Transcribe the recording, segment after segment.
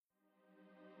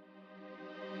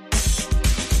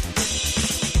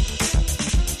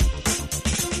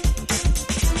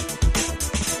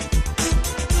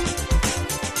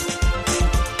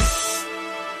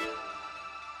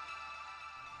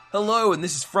Hello, and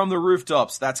this is From the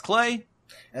Rooftops. That's Clay.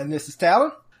 And this is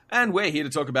Talon. And we're here to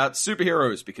talk about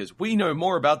superheroes, because we know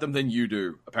more about them than you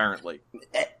do, apparently.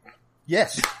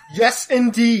 Yes. Yes,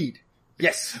 indeed.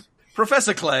 Yes.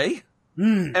 Professor Clay,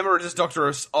 Emeritus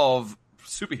Doctorus of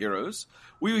Superheroes,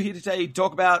 we were here today to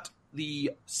talk about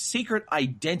the secret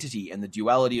identity and the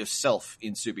duality of self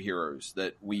in superheroes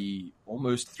that we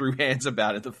almost threw hands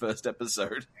about in the first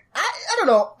episode. I don't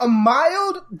know, a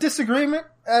mild disagreement.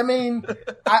 I mean,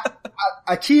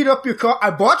 I keyed up your car,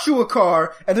 I bought you a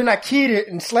car, and then I keyed it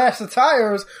and slashed the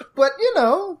tires, but, you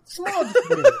know, small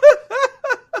disagreement.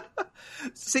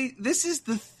 See, this is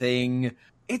the thing.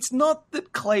 It's not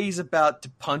that Clay's about to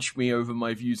punch me over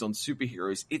my views on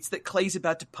superheroes. It's that Clay's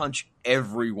about to punch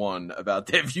everyone about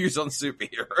their views on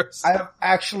superheroes. I have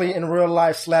actually, in real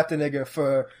life, slapped a nigga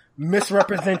for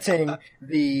misrepresenting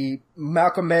the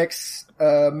Malcolm X,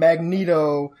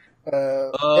 Magneto,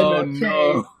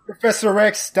 MLK, Professor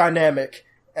X dynamic.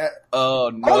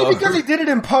 Only because he did it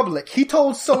in public. He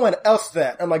told someone else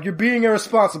that. I'm like, you're being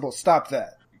irresponsible. Stop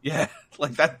that. Yeah,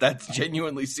 like that's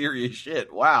genuinely serious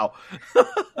shit. Wow.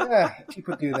 Yeah,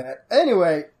 people do that.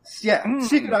 Anyway, yeah,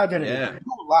 secret identity. Yeah.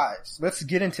 Dual lives. Let's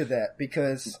get into that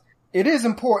because it is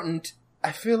important.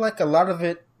 I feel like a lot of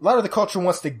the culture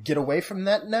wants to get away from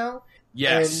that now.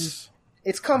 Yes. And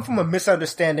it's come from a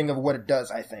misunderstanding of what it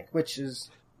does, I think, which is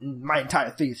my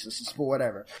entire thesis is for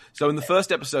whatever. So in the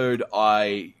first episode,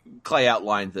 Clay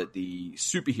outlined that the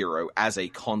superhero as a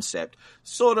concept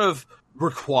sort of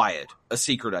required a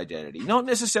secret identity. Not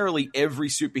necessarily every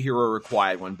superhero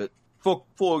required one, but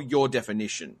for your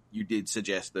definition, you did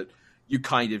suggest that you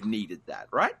kind of needed that,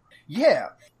 right? Yeah.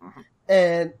 Mm-hmm.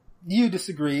 And you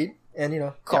disagreed, and, you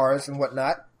know, cars and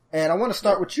whatnot. And I want to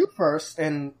start with you first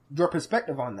and your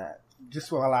perspective on that,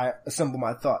 just while I assemble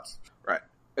my thoughts. Right.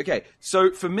 Okay.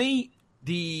 So for me,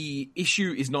 the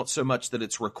issue is not so much that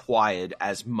it's required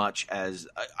as much as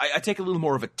I take a little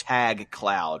more of a tag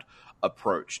cloud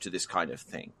approach to this kind of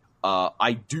thing.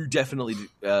 I do definitely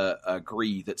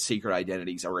agree that secret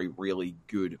identities are a really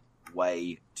good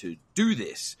way to do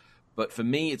this. But for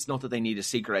me, it's not that they need a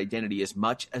secret identity as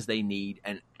much as they need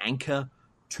an anchor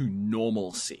to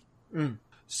normalcy.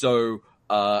 So,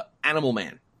 Animal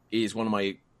Man is one of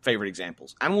my favorite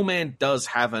examples. Animal Man does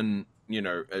have an,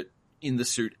 in the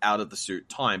suit, out of the suit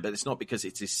time, but it's not because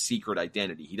it's his secret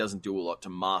identity. He doesn't do a lot to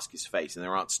mask his face, and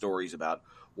there aren't stories about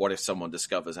what if someone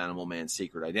discovers Animal Man's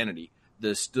secret identity.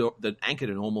 The anchor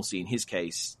to normalcy in his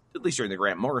case, at least during the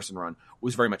Grant Morrison run,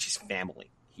 was very much his family.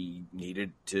 He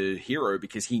needed to hero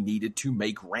because he needed to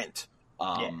make rent.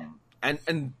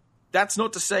 And that's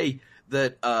not to say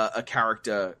that a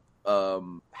character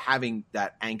having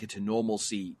that anchor to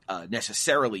normalcy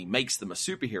necessarily makes them a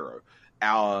superhero.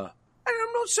 And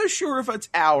I'm not so sure if it's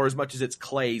as much as it's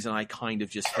Clay's, and I kind of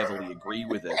just heavily agree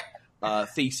with it.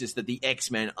 Thesis that the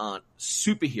X-Men aren't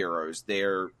superheroes,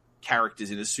 they're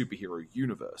characters in a superhero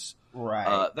universe.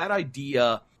 Right. That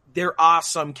idea, there are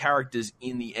some characters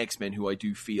in the X-Men who I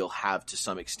do feel have, to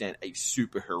some extent, a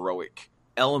superheroic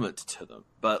element to them.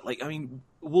 But,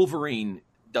 Wolverine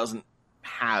doesn't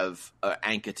have an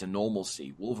anchor to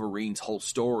normalcy. Wolverine's whole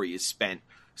story is spent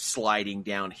sliding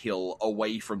downhill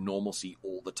away from normalcy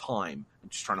all the time and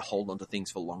just trying to hold on to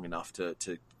things for long enough to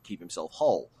keep himself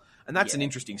whole. And that's an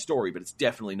interesting story, but it's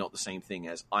definitely not the same thing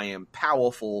as I am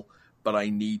powerful, but I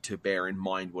need to bear in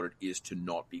mind what it is to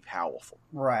not be powerful.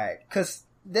 Right. Because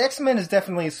the X-Men is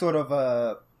definitely sort of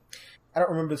I don't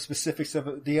remember the specifics of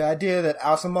it. The idea that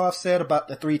Asimov said about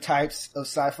the 3 types of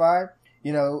sci-fi,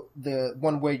 the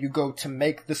one where you go to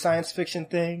make the science fiction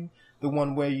thing, the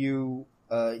one where you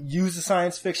use the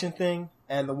science fiction thing,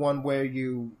 and the one where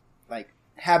you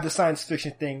have the science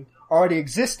fiction thing already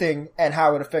existing and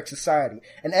how it affects society.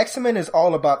 And X-Men is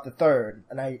all about the third.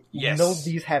 And I know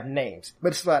these have names, but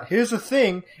it's about, here's the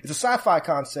thing, it's a sci-fi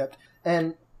concept,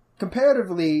 and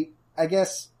comparatively, I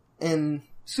guess, in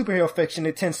superhero fiction,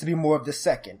 it tends to be more of the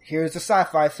second. Here's the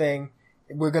sci-fi thing,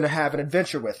 we're gonna have an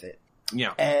adventure with it.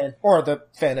 Yeah. Or the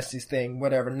fantasies thing,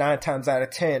 whatever. 9 times out of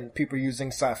 10, people are using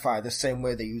sci-fi the same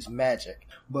way they use magic.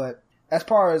 But as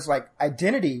far as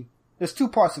identity, there's 2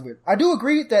 parts of it. I do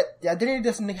agree that the identity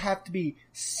doesn't have to be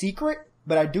secret,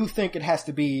 but I do think it has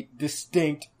to be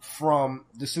distinct from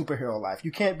the superhero life.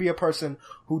 You can't be a person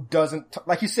who doesn't,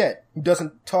 like you said, who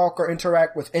doesn't talk or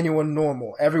interact with anyone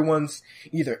normal. Everyone's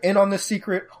either in on the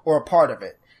secret or a part of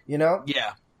it,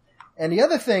 Yeah. And the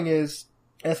other thing is,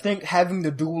 I think having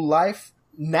the dual life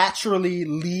naturally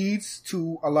leads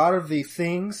to a lot of the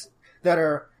things that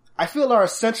I feel are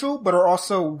essential, but are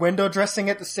also window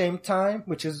dressing at the same time,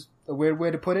 which is a weird way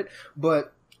to put it.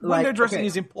 But window dressing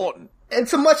is important. And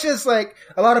so much as like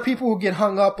a lot of people will get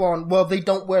hung up on, well, they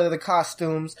don't wear the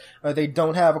costumes or they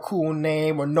don't have a cool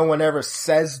name or no one ever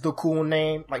says the cool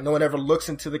name. Like no one ever looks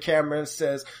into the camera and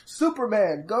says,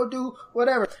 Superman, go do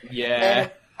whatever. Yeah.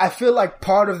 And I feel like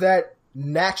part of that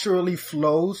naturally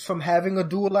flows from having a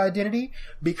dual identity,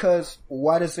 because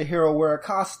why does a hero wear a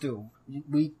costume?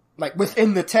 We, like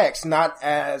within the text, not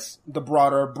as the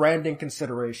broader branding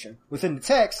consideration. Within the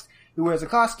text, he wears a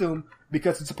costume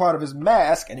because it's a part of his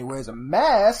mask, and he wears a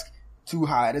mask to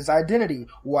hide his identity.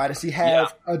 Why does he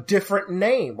have a different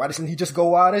name? Why doesn't he just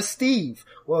go out as Steve?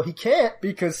 Well, he can't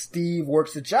because Steve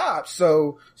works a job.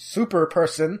 So Super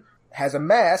Person has a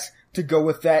mask to go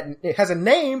with that. It has a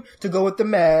name to go with the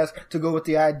mask, to go with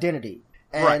the identity.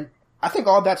 And I think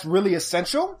all that's really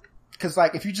essential. Cause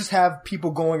like, if you just have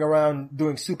people going around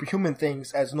doing superhuman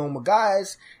things as normal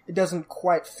guys, it doesn't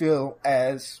quite feel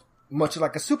as much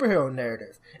like a superhero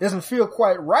narrative. It doesn't feel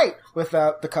quite right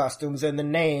without the costumes and the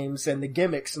names and the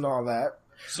gimmicks and all that.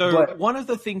 So one of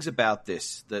the things about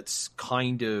this that's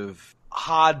kind of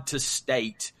hard to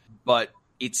state, but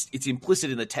it's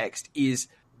implicit in the text, is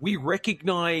we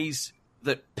recognize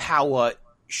that power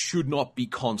should not be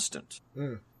constant.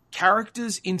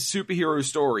 Characters in superhero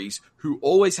stories who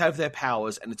always have their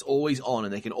powers and it's always on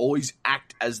and they can always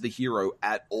act as the hero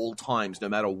at all times, no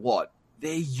matter what,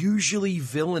 they're usually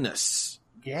villainous.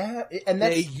 Yeah, and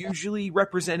that's... They're usually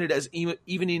represented as,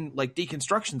 even in like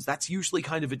deconstructions, that's usually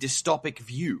kind of a dystopic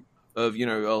view of, you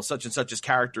know, well, such and such's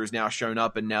character is now shown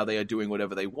up and now they are doing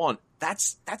whatever they want.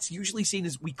 That's usually seen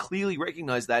as, we clearly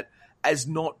recognize that as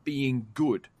not being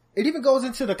good. It even goes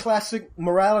into the classic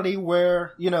morality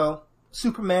where, you know,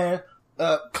 Superman,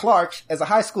 Clark, as a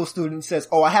high school student, says,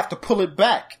 oh, I have to pull it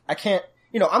back. I can't,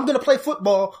 you know, I'm gonna play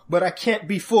football, but I can't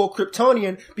be full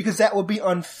Kryptonian because that would be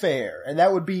unfair. And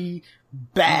that would be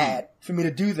bad for me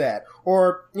to do that.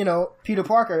 Or, you know, Peter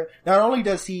Parker, not only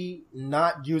does he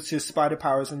not use his spider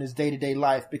powers in his day-to-day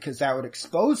life because that would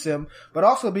expose him, but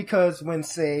also because when,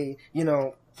 say, you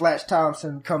know, Flash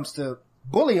Thompson comes to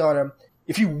bully on him,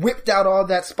 if you whipped out all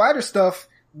that spider stuff,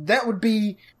 that would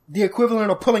be the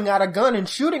equivalent of pulling out a gun and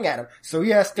shooting at him. So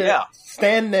he has to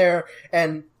stand there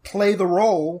and play the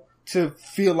role to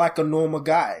feel like a normal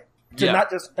guy. To not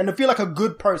just, and to feel like a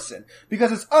good person.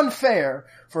 Because it's unfair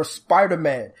for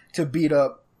Spider-Man to beat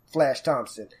up Flash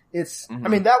Thompson. It's, I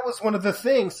mean, that was one of the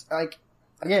things, like,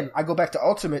 again, I go back to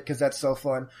Ultimate because that's so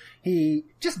fun. He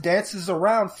just dances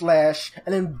around Flash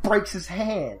and then breaks his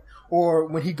hand. Or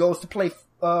when he goes to play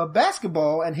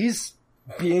basketball and he's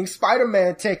being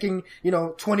Spider-Man, taking, you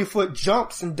know, 20-foot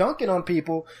jumps and dunking on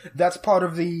people, that's part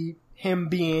of him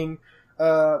being,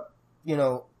 you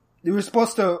know, we're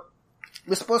supposed to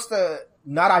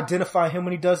not identify him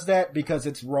when he does that because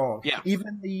it's wrong. Yeah.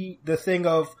 Even the thing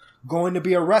of going to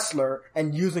be a wrestler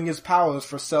and using his powers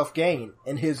for self-gain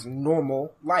in his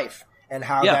normal life and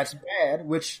how that's bad,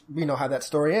 which we know how that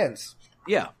story ends.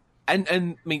 Yeah. And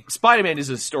I mean, Spider-Man is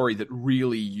a story that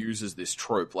really uses this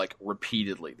trope, like,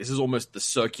 repeatedly. This is almost the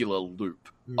circular loop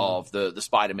of the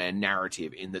Spider-Man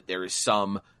narrative, in that there is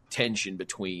some tension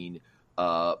between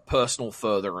personal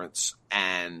furtherance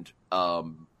and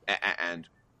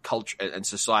culture and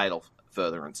societal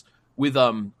furtherance. With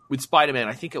Spider-Man,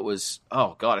 I think it was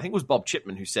Bob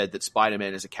Chipman who said that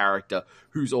Spider-Man is a character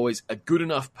who's always a good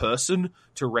enough person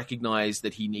to recognize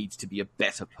that he needs to be a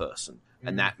better person.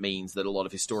 And that means that a lot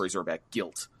of his stories are about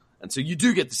guilt. And so you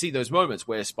do get to see those moments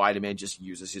where Spider-Man just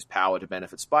uses his power to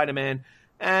benefit Spider-Man.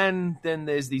 And then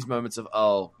there's these moments of,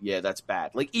 oh, yeah, that's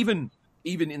bad. Like, even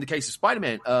in the case of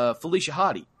Spider-Man, Felicia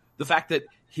Hardy, the fact that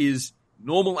his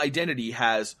normal identity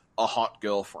has a hot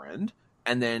girlfriend,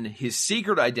 and then his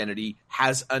secret identity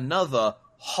has another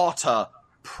hotter,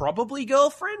 probably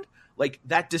girlfriend. Like,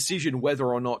 that decision whether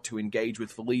or not to engage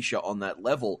with Felicia on that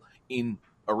level in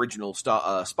original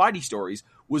Spidey stories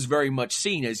was very much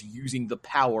seen as using the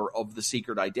power of the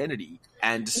secret identity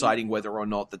and deciding whether or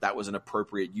not that was an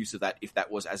appropriate use of that, if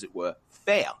that was, as it were,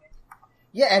 fair.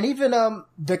 Yeah, and even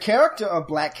the character of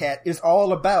Black Cat is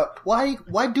all about why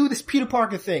do this Peter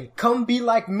Parker thing? Come be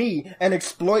like me and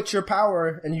exploit your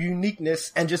power and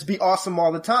uniqueness and just be awesome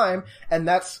all the time. And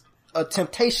that's a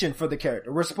temptation for the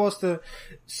character. We're supposed to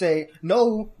say,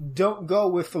 no, don't go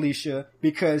with Felicia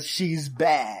because she's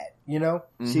bad. You know,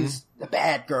 she's a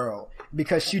bad girl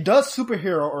because she does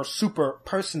superhero or super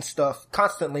person stuff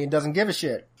constantly and doesn't give a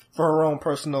shit for her own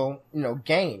personal, you know,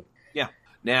 gain. Yeah.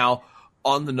 Now,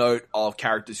 on the note of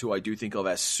characters who I do think of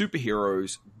as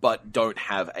superheroes but don't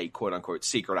have a quote-unquote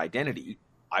secret identity,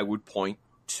 I would point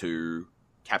to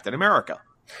Captain America.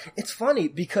 It's funny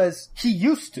because he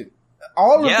used to.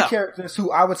 All of the characters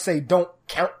who I would say don't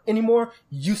count anymore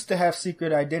used to have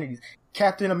secret identities.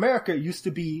 Captain America used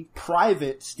to be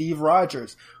Private Steve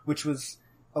Rogers, which was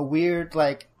a weird,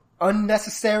 like,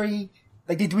 unnecessary,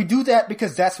 like, did we do that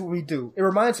because that's what we do? It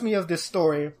reminds me of this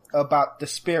story about the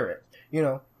Spirit. You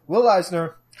know, Will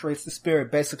Eisner creates the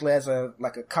Spirit basically as a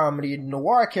comedy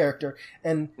noir character,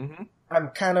 and I'm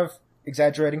kind of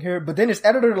exaggerating here, but then his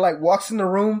editor like walks in the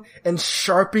room and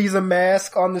Sharpies a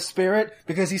mask on the Spirit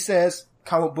because he says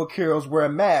comic book heroes wear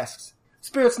masks.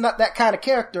 Spirit's not that kind of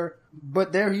character,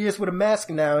 but there he is with a mask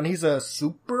now, and he's a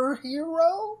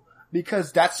superhero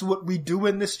because that's what we do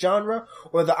in this genre.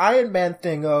 Or the Iron Man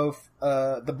thing of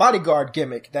the bodyguard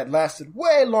gimmick that lasted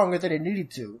way longer than it needed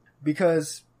to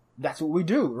because that's what we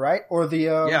do, right? Or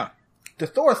the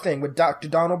Thor thing with Dr.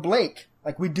 Donald Blake.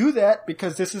 Like, we do that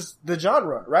because this is the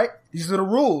genre, right? These are the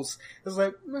rules. It's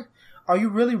like, are you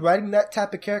really writing that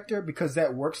type of character because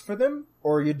that works for them?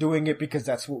 Or are you doing it because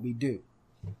that's what we do?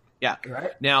 Yeah.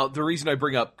 Right? Now, the reason I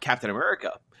bring up Captain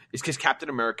America is because Captain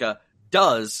America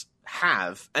does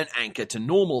have an anchor to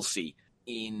normalcy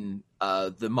in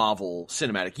the Marvel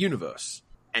Cinematic Universe.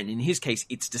 And in his case,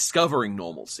 it's discovering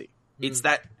normalcy. It's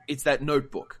that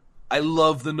Notebook. I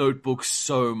love the Notebook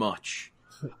so much.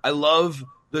 I love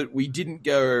that we didn't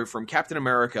go from Captain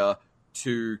America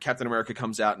to Captain America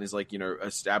comes out and is like, you know,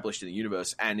 established in the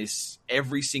universe, and is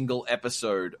every single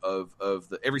episode of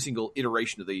every single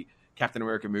iteration of the Captain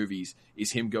America movies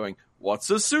is him going, "What's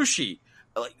a sushi?"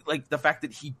 Like the fact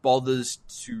that he bothers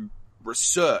to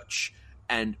research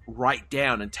and write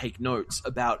down and take notes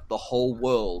about the whole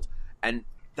world, and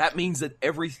that means that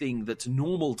everything that's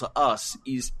normal to us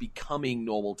is becoming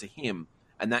normal to him,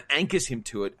 and that anchors him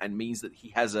to it and means that he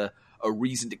has a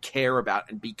reason to care about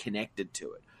and be connected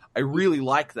to it. I really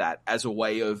like that as a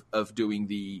way of doing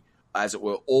the, as it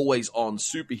were, always on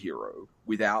superhero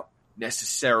without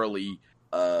necessarily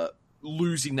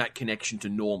losing that connection to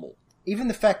normal. Even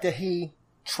the fact that he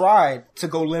tried to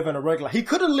go live in a regular, he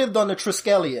could have lived on the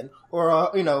Triskelion or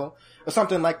or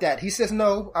something like that. He says,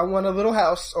 no, I want a little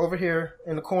house over here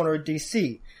in the corner of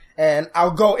DC, and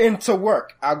I'll go into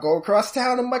work. I'll go across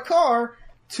town in my car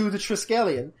to the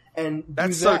Triskelion. And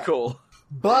that's so cool.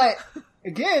 But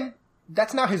again,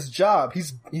 that's not his job.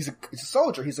 He's a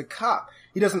soldier. He's a cop.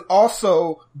 He doesn't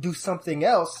also do something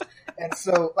else. And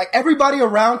so, like, everybody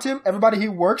around him, everybody he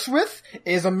works with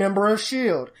is a member of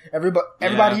S.H.I.E.L.D.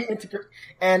 Everybody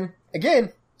and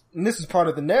again, and this is part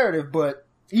of the narrative, but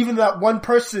even that one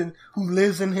person who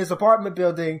lives in his apartment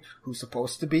building, who's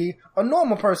supposed to be a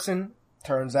normal person,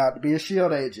 turns out to be a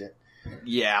S.H.I.E.L.D. agent.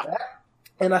 Yeah.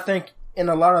 And I think in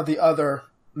a lot of the other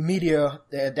media,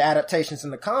 the adaptations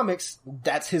in the comics,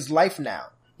 that's his life now.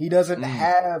 He doesn't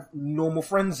have normal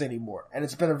friends anymore, and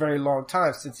it's been a very long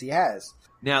time since he has.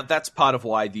 Now, that's part of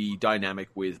why the dynamic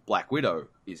with Black Widow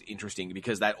is interesting,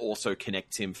 because that also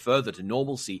connects him further to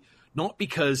normalcy, not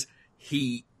because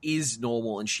he is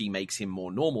normal and she makes him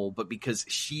more normal, but because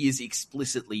she is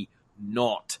explicitly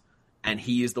not, and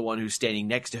he is the one who's standing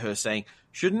next to her saying,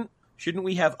 shouldn't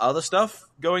we have other stuff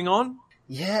going on?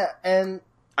 Yeah, and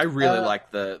I really like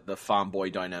the farm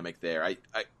boy dynamic there.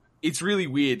 It's really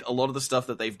weird. A lot of the stuff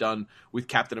that they've done with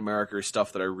Captain America is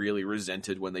stuff that I really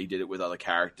resented when they did it with other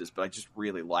characters, but I just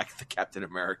really like the Captain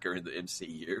America in the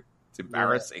MCU. It's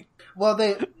embarrassing. Yeah. Well,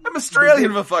 I'm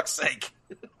Australian, for fuck's sake.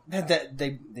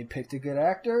 They picked a good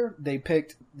actor. They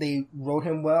wrote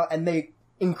him well, and they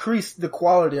increased the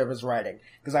quality of his writing.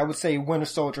 Because I would say Winter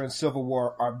Soldier and Civil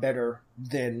War are better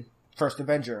than First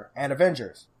Avenger and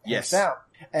Avengers. Yes. Down.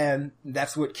 And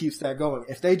that's what keeps that going.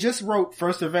 If they just wrote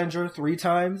First Avenger 3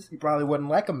 times, you probably wouldn't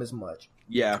like him as much.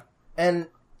 Yeah. And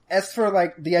as for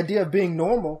like the idea of being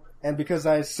normal, and because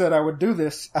I said I would do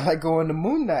this, I like going to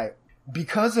Moon Knight.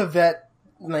 Because of that,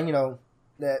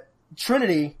 that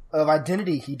trinity of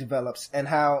identity he develops, and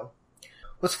how,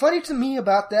 what's funny to me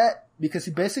about that, because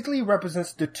he basically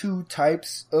represents the 2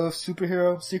 types of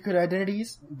superhero secret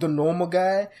identities. The normal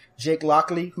guy, Jake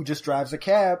Lockley, who just drives a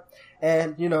cab,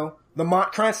 and,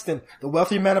 Lamont Cranston, the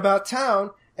wealthy man about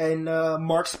town, and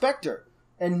Mark Spector.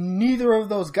 And neither of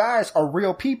those guys are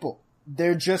real people.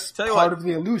 They're just part of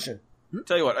the illusion.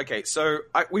 Tell you what, okay, so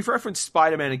we've referenced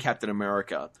Spider-Man and Captain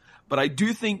America, but I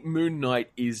do think Moon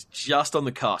Knight is just on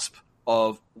the cusp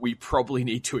of we probably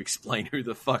need to explain who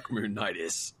the fuck Moon Knight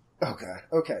is.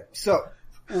 Okay. So,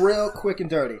 real quick and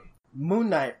dirty. Moon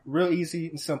Knight, real easy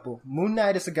and simple. Moon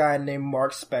Knight is a guy named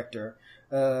Mark Spector,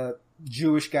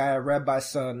 Jewish guy, rabbi's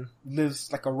son,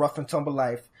 lives like a rough and tumble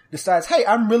life, decides, hey,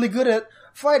 I'm really good at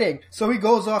fighting. So he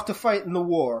goes off to fight in the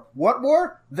war. What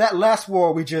war? That last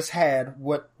war we just had.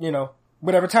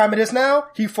 Whatever time it is now,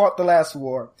 he fought the last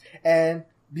war. And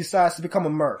decides to become a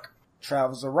merc.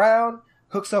 Travels around,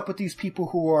 hooks up with these people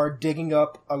who are digging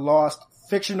up a lost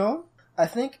fictional I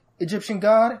think, Egyptian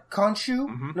god, Khonshu.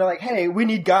 Mhm. They're like, hey, we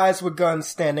need guys with guns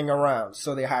standing around.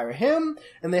 So they hire him,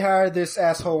 and they hire this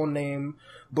asshole named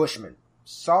Bushman.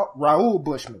 Raoul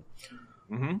Bushman.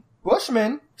 Mm-hmm.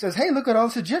 Bushman says, hey, look at all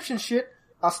this Egyptian shit.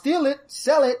 I'll steal it,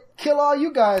 sell it, kill all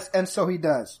you guys. And so he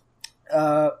does.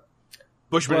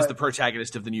 Bushman is but the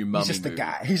protagonist of the new Mummy he's just movie. a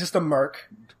guy. He's just a merc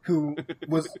who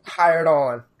was hired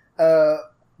on.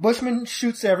 Bushman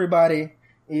shoots everybody.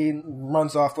 He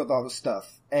runs off with all the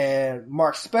stuff. And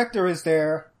Mark Spector is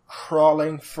there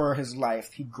crawling for his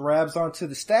life. He grabs onto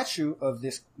the statue of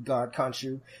this god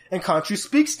Khonshu, and Khonshu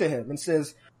speaks to him and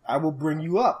says, I will bring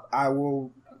you up. I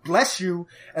will bless you,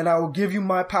 and I will give you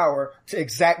my power to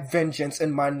exact vengeance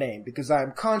in my name, because I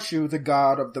am Khonshu, the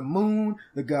god of the moon,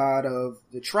 the god of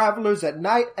the travelers at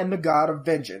night, and the god of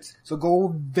vengeance. So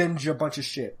go venge a bunch of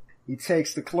shit. He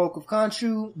takes the cloak of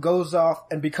Khonshu, goes off,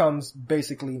 and becomes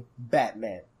basically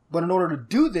Batman. But in order to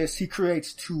do this, he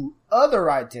creates two other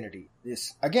identities.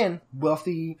 This, again,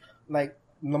 wealthy, like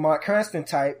Lamont Cranston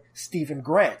type, Stephen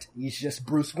Grant. He's just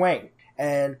Bruce Wayne.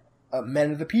 And a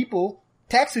man of the people,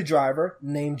 taxi driver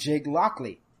named Jake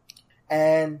Lockley.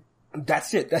 And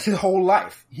that's it. That's his whole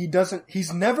life.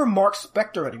 He's never Mark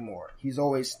Spector anymore. He's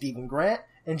always Stephen Grant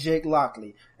and Jake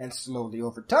Lockley. And slowly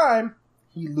over time,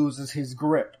 he loses his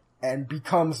grip and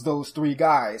becomes those three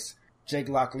guys, Jake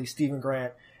Lockley, Stephen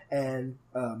Grant, and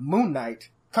Moon Knight,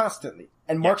 constantly.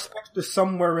 And Mark Spector's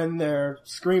somewhere in there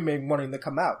screaming, wanting to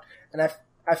come out. And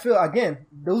I feel, again,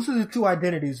 those are the two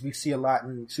identities we see a lot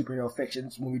in superhero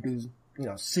fictions when we do,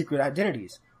 secret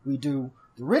identities. We do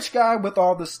the rich guy with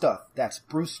all the stuff. That's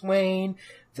Bruce Wayne.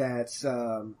 That's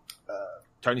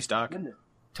Tony Stark.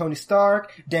 Tony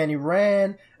Stark, Danny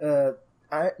Rand.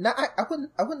 I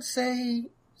wouldn't say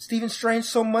Stephen Strange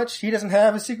so much. He doesn't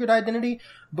have a secret identity,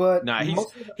 but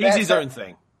he's his own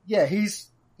thing. Yeah,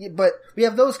 but we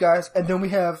have those guys, and then we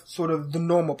have sort of the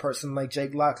normal person like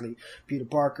Jake Lockley, Peter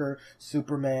Parker,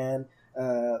 Superman,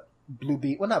 Blue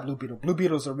Beetle. Well, not Blue Beetle. Blue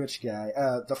Beetle's a rich guy.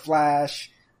 The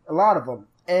Flash, a lot of them.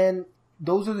 And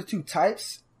those are the two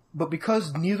types, but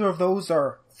because neither of those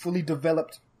are fully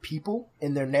developed people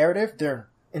in their narrative, they're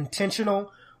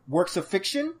intentional works of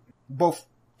fiction, both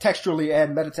textually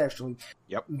and metatextually.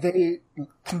 Yep. They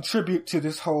contribute to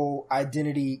this whole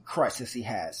identity crisis he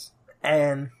has.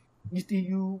 And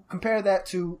you compare that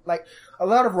to, like, a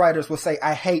lot of writers will say,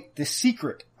 I hate the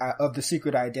secret of the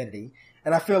secret identity.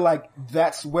 And I feel like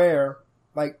that's where,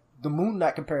 like, the Moon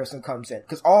Knight comparison comes in.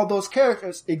 Because all those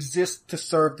characters exist to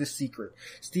serve the secret.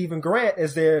 Stephen Grant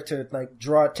is there to, like,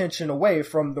 draw attention away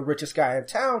from the richest guy in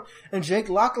town. And Jake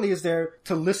Lockley is there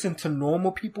to listen to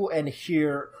normal people and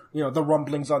hear, the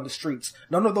rumblings on the streets.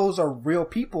 None of those are real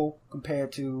people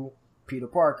compared to Peter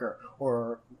Parker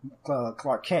or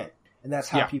Clark Kent. And that's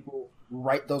how people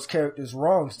write those characters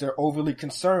wrongs. They're overly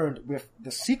concerned with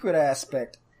the secret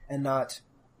aspect and not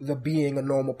the being a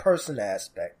normal person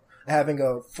aspect, having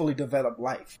a fully developed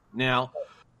life. Now,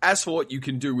 as for what you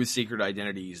can do with secret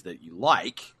identities that you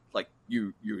like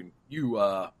you,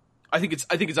 I think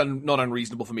it's not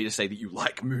unreasonable for me to say that you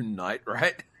like Moon Knight,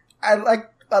 right? I like,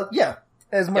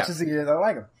 as much as he is, I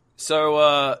like him.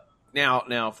 So,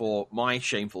 Now, for my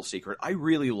shameful secret, I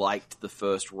really liked the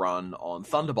first run on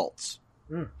Thunderbolts.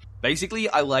 Basically,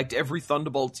 I liked every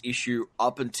Thunderbolts issue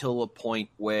up until a point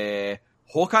where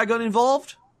Hawkeye got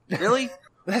involved. Really?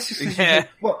 That's just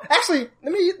well. Actually,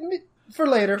 let me for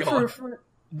later.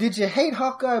 Did you hate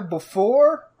Hawkeye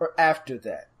before or after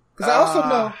that? Because I also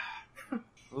know.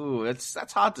 Ooh,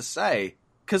 that's hard to say.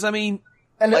 Because I mean.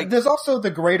 And there's also the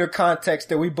greater context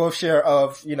that we both share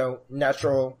of,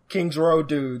 natural Kings Row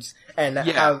dudes and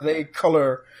how they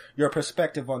color your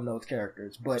perspective on those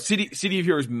characters. But City of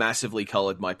Heroes massively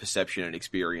colored my perception and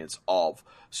experience of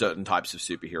certain types of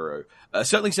superhero.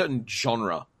 Certainly certain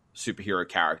genre superhero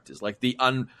characters. Like the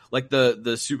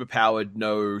superpowered,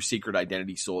 no secret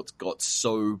identity sorts got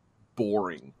so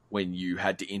boring when you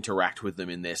had to interact with them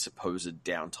in their supposed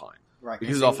downtime. Right.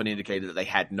 Because it often indicated that they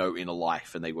had no inner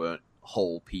life and they weren't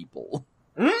whole people.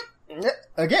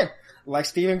 Again, like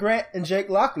Stephen Grant and Jake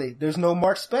Lockley, there's no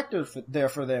Mark Spector there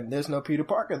for them. There's no Peter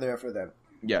Parker there for them.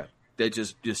 Yeah, they're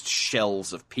just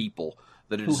shells of people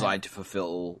that are designed to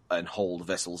fulfill and hold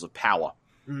vessels of power.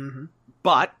 Mm-hmm.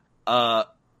 But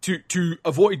to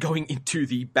avoid going into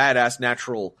the badass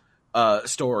natural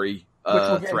story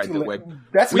thread that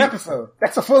that's an episode.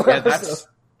 That's a full episode.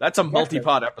 That's a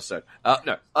multi-part episode.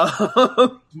 No.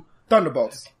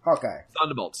 Thunderbolts. Hawkeye.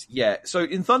 Thunderbolts, yeah. So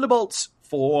in Thunderbolts,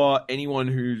 for anyone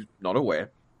who's not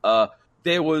aware,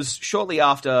 there was shortly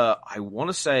after, I want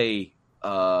to say,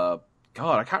 I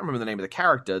can't remember the name of the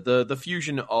character, the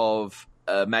fusion of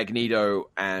Magneto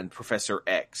and Professor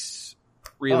X.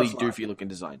 really Onslaught. doofy looking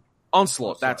design.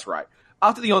 Onslaught, that's right.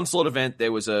 After the Onslaught event,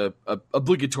 there was a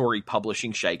obligatory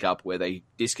publishing shakeup where they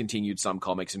discontinued some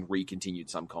comics and recontinued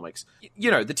some comics.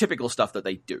 You know, the typical stuff that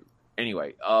they do.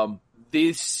 Anyway,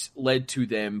 this led to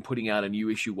them putting out a new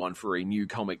issue 1 for a new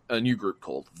group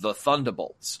called the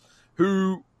Thunderbolts,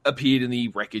 who appeared in the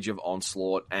wreckage of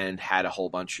Onslaught and had a whole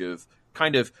bunch of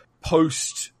kind of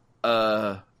post-event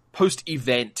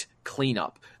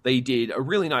cleanup. They did a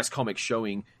really nice comic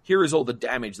showing here is all the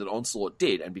damage that Onslaught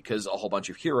did, and because a whole bunch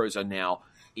of heroes are now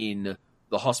in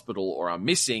the hospital or are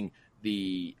missing,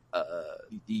 the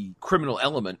criminal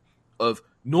element of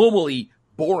normally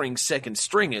boring second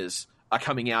stringers are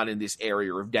coming out in this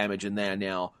area of damage, and they're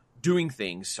now doing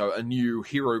things. So a new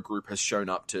hero group has shown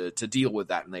up to deal with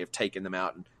that, and they have taken them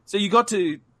out. And so you got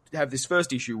to have this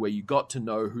first issue where you got to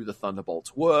know who the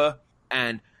Thunderbolts were,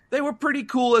 and they were pretty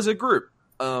cool as a group.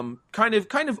 Kind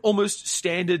of almost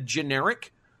standard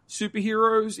generic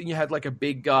superheroes, and you had like a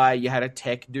big guy, you had a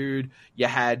tech dude, you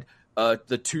had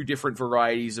the 2 different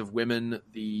varieties of women,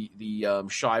 the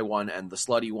shy one and the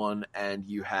slutty one, and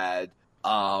you had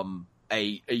a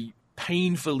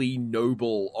painfully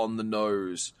noble on the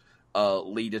nose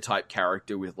leader type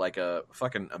character with like a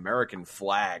fucking American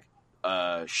flag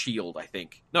shield, I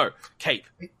think. No, cape.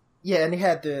 Yeah, and he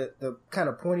had the kind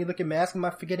of pointy looking mask. Am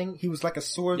I forgetting? He was like a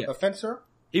sword, a fencer.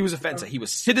 He was a fencer. He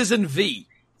was Citizen V.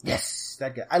 Yes,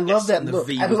 that guy. I love that look.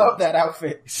 I love that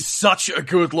outfit. Such a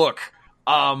good look.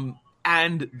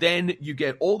 And then you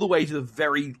get all the way to the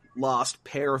very last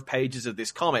pair of pages of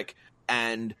this comic,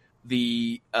 and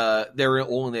they're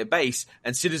all in their base,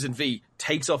 and Citizen V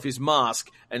takes off his mask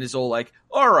and is all like,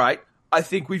 all right, I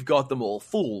think we've got them all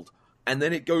fooled. And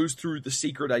then it goes through the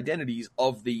secret identities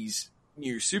of these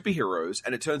new superheroes,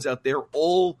 and it turns out they're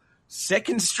all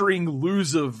second-string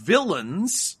loser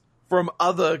villains from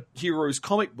other heroes'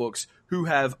 comic books who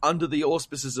have, under the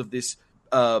auspices of this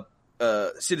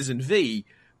Citizen V,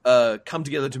 come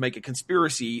together to make a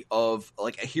conspiracy of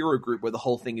like a hero group where the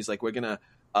whole thing is like, we're gonna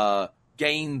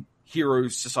gain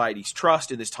heroes society's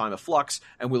trust in this time of flux,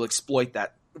 and we'll exploit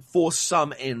that for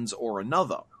some ends or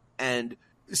another. And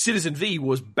Citizen V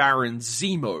was Baron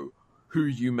Zemo, who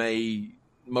you may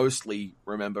mostly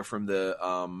remember from the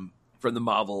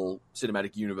Marvel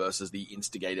Cinematic Universe as the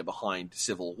instigator behind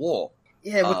Civil War.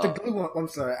 Yeah, with the glue. I'm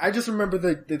sorry, I just remember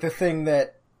the thing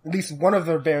that at least one of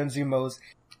the Baron Zemos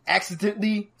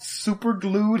accidentally super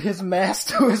glued his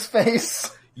mask to his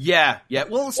face. Yeah.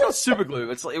 Well, it's not super glue.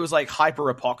 It was like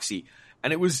hyper epoxy,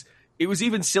 and it was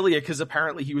even sillier because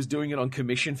apparently he was doing it on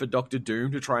commission for Doctor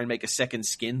Doom to try and make a second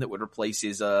skin that would replace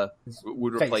his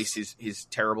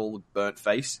terrible burnt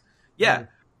face. Yeah.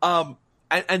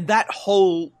 And that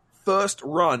whole first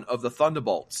run of the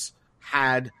Thunderbolts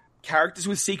had characters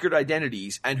with secret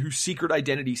identities and whose secret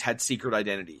identities had secret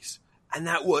identities. And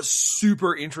that was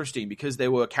super interesting because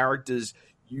there were characters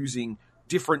using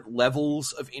different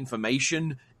levels of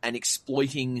information and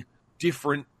exploiting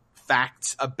different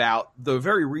facts about the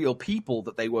very real people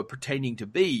that they were pretending to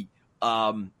be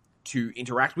to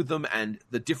interact with them, and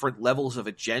the different levels of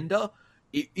agenda.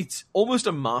 It's almost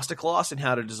a masterclass in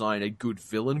how to design a good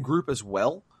villain group as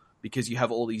well, because you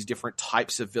have all these different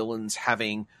types of villains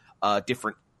having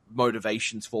different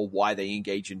motivations for why they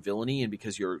engage in villainy, and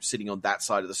because you're sitting on that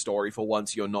side of the story for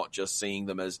once, you're not just seeing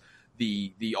them as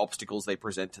the obstacles they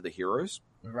present to the heroes.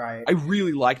 Right. I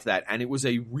really liked that, and it was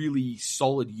a really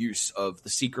solid use of the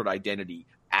secret identity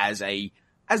as a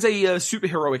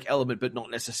superheroic element, but not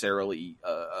necessarily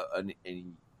an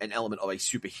element of a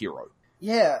superhero.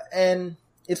 Yeah, and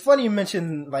it's funny you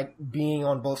mentioned like being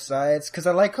on both sides, because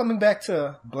I like coming back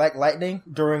to Black Lightning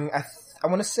during I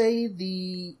want to say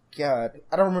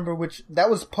I don't remember which, that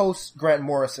was post Grant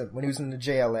Morrison when he was in the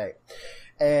JLA,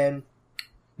 and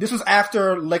this was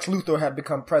after Lex Luthor had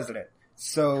become president.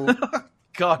 So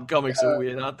God, comics are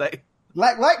weird, aren't they?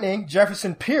 Black Lightning,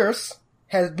 Jefferson Pierce,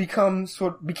 became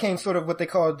sort of what they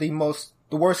call the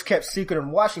worst kept secret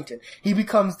in Washington. He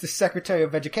becomes the Secretary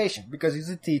of Education because he's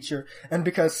a teacher and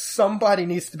because somebody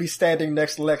needs to be standing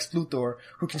next to Lex Luthor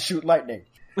who can shoot lightning.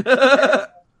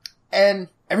 And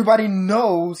everybody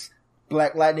knows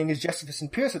Black Lightning is Jefferson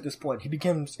Pierce at this point. He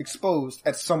becomes exposed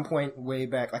at some point way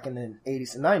back, like in the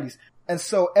 80s and 90s. And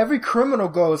so every criminal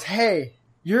goes, hey,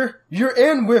 you're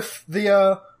in with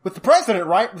the president,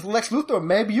 right? With Lex Luthor.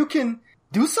 Maybe you can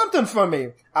do something for me.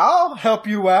 I'll help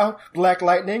you out, Black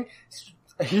Lightning.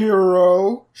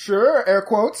 Hero. Sure, air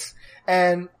quotes.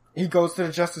 And he goes to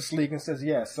the Justice League and says,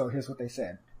 yeah, so here's what they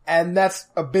said. And that's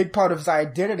a big part of his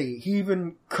identity. He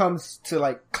even comes to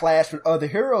like clash with other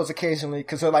heroes occasionally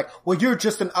because they're like, well, you're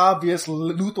just an obvious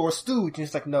Luthor stooge. And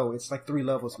he's like, no, it's like 3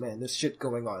 levels, man. There's shit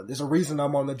going on. There's a reason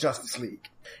I'm on the Justice League,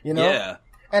 you know? Yeah.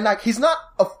 And like, he's not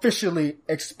officially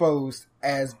exposed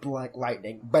as Black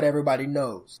Lightning, but everybody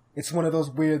knows. It's one of those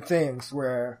weird things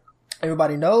where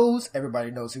everybody knows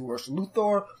he works for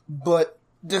Luthor, but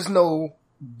there's no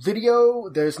video,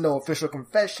 there's no official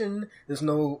confession, there's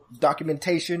no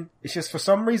documentation. It's just for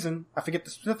some reason, I forget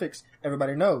the specifics,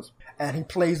 everybody knows. And he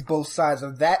plays both sides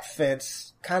of that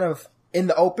fence kind of in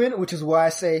the open, which is why I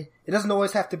say it doesn't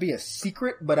always have to be a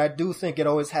secret, but I do think it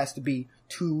always has to be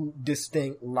 2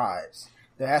 distinct lives.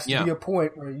 There has to be a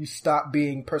point where you stop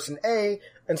being person A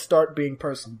and start being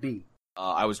person B.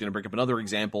 I was going to bring up another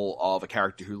example of a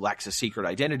character who lacks a secret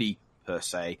identity, per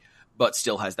se, but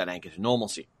still has that anchor to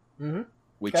normalcy. Mm-hmm.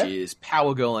 Which is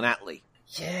Power Girl and Atlee.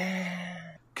 Yeah.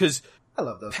 Because I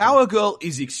love those Power Girl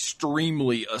is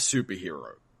extremely a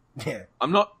superhero. Yeah.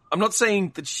 I'm not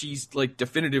saying that she's like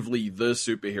definitively the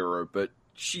superhero, but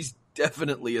she's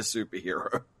definitely a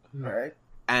superhero. Right.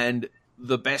 And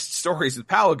the best stories with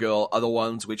Power Girl are the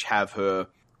ones which have her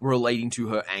relating to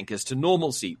her anchors to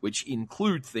normalcy, which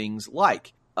include things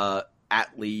like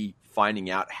Atlee finding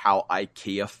out how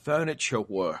IKEA furniture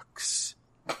works.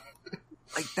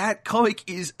 Like, that comic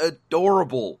is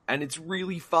adorable, and it's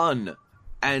really fun.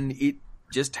 And it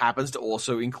just happens to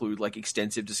also include, like,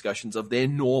 extensive discussions of their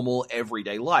normal,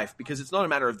 everyday life. Because it's not a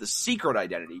matter of the secret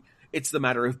identity, it's the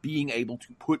matter of being able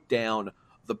to put down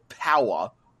the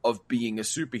power of being a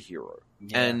superhero.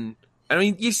 Yeah. And, I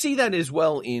mean, you see that as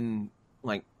well in,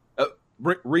 like,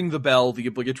 Ring the Bell, the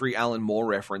obligatory Alan Moore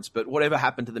reference, but whatever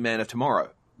happened to the Man of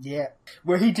Tomorrow? Yeah.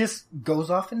 Where he just goes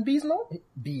off and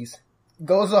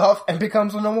goes off and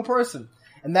becomes a normal person.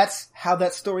 And that's how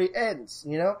that story ends,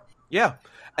 you know? Yeah.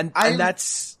 And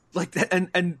that's like that.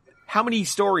 And how many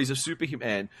stories of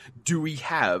Superman do we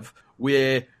have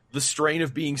where the strain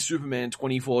of being Superman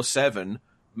 24/7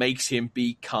 makes him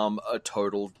become a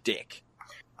total dick?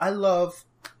 I love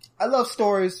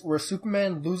stories where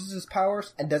Superman loses his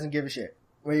powers and doesn't give a shit.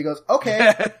 Where he goes,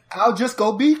 okay, I'll just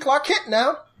go be Clark Kent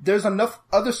now. There's enough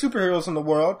other superheroes in the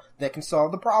world that can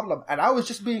solve the problem. And I was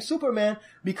just being Superman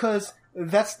because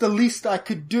that's the least I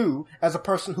could do as a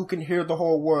person who can hear the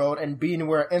whole world and be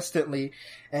anywhere instantly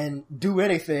and do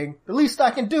anything. The least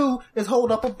I can do is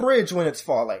hold up a bridge when it's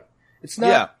falling. It's not.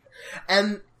 Yeah.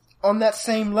 And on that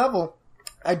same level,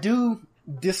 I do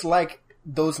dislike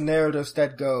those narratives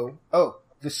that go, oh,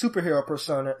 the superhero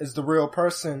persona is the real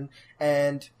person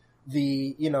and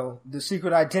the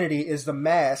secret identity is the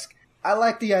mask. I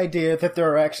like the idea that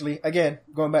there are actually, again,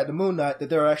 going back to Moon Knight, that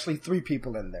there are actually 3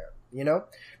 people in there, you know?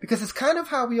 Because it's kind of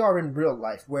how we are in real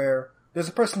life, where there's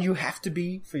a person you have to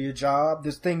be for your job,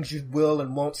 there's things you will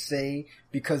and won't say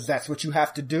because that's what you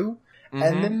have to do,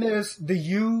 and then there's the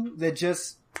you that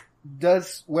just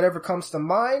does whatever comes to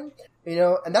mind, you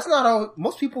know? And that's not how,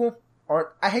 most people aren't,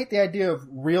 I hate the idea of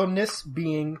realness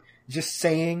being just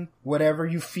saying whatever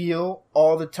you feel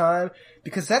all the time,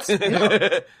 because that's,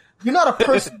 you're not a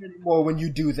person anymore when you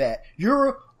do that.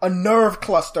 You're a nerve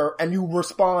cluster and you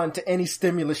respond to any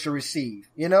stimulus you receive,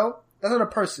 you know? That's not a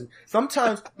person.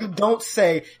 Sometimes you don't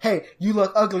say, hey, you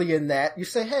look ugly in that. You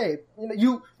say, hey,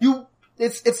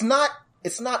 it's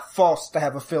not false to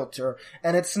have a filter,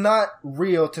 and it's not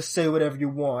real to say whatever you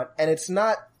want, and it's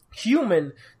not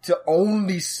human to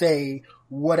only say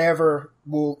whatever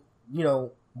will,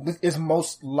 is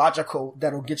most logical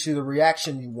that'll get you the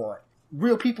reaction you want.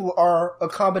 Real people are a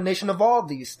combination of all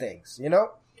these things, you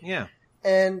know? Yeah.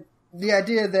 And the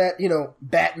idea that,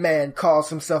 Batman calls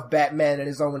himself Batman in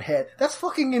his own head, that's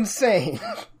fucking insane.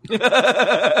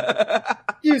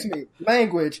 Excuse me,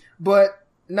 language, but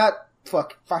not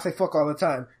fuck. If I say fuck all the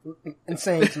time,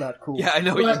 insane is not cool. Yeah, I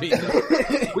know what you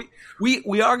mean.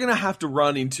 We are gonna have to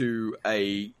run into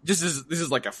this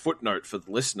is like a footnote for the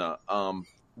listener.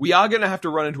 We are gonna have to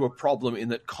run into a problem in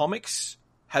that comics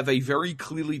have a very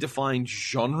clearly defined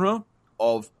genre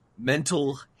of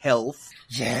mental health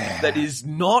that is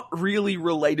not really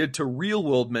related to real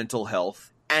world mental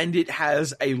health, and it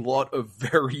has a lot of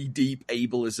very deep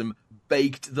ableism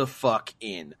baked the fuck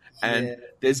in. And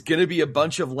there's gonna be a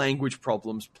bunch of language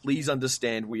problems. Please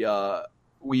understand we are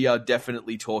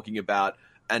definitely talking about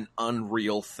an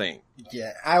unreal thing.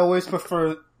 Yeah, I always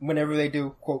prefer whenever they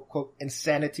do quote, quote,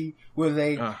 insanity, where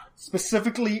they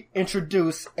specifically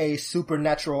introduce a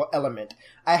supernatural element.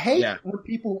 I hate when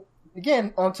people,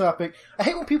 again, on topic, I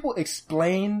hate when people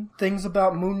explain things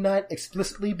about Moon Knight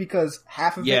explicitly, because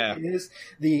half of it is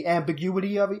the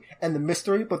ambiguity of it and the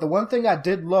mystery. But the one thing I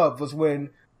did love was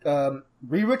when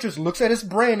Reed Richards looks at his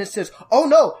brain and says, oh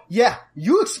no, yeah,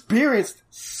 you experienced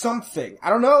something.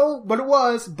 I don't know what it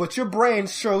was, but your brain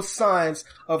shows signs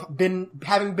of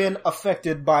having been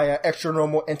affected by an extra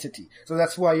normal entity. So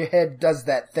that's why your head does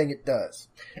that thing it does.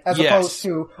 As opposed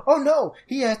to, oh no,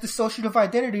 he has dissociative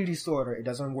identity disorder. It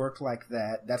doesn't work like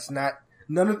that. That's not,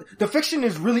 the fiction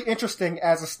is really interesting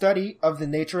as a study of the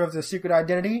nature of the secret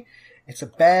identity. It's a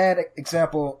bad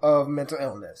example of mental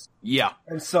illness. Yeah.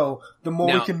 And so, the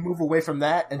more we can move away from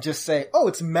that and just say, oh,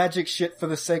 it's magic shit for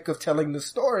the sake of telling the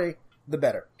story, the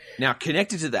better. Now,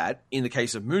 connected to that, in the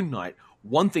case of Moon Knight,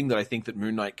 one thing that I think that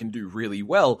Moon Knight can do really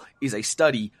well is a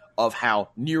study of how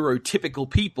neurotypical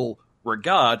people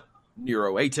regard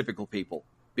neuroatypical people.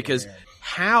 Because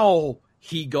how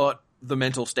he got the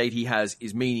mental state he has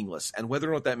is meaningless, and whether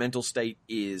or not that mental state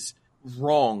is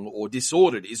wrong or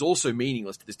disordered is also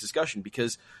meaningless to this discussion,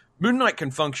 because Moon Knight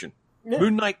can function. Yeah.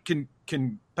 Moon Knight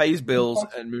can pay his bills,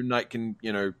 and Moon Knight can,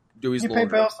 do his laundry. You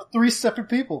pay bills for 3 separate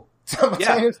people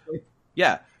simultaneously.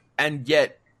 Yeah. And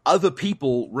yet other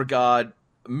people regard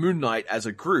Moon Knight as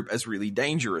a group as really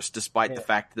dangerous, despite the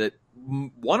fact that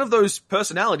one of those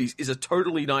personalities is a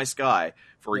totally nice guy,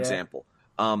 for example.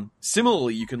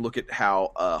 Similarly, you can look at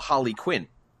how Harley Quinn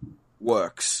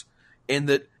works, in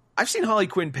that I've seen Harley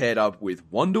Quinn paired up with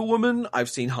Wonder Woman. I've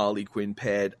seen Harley Quinn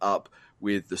paired up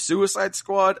with the Suicide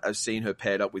Squad. I've seen her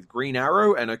paired up with Green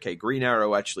Arrow. And okay, Green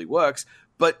Arrow actually works.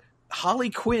 But Harley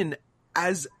Quinn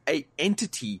as a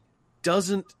entity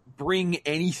doesn't bring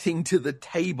anything to the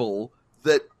table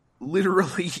that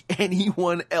literally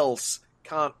anyone else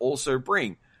can't also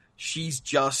bring. She's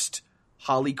just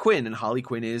Harley Quinn. And Harley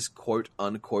Quinn is quote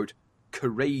unquote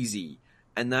crazy.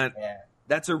 And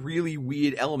that's a really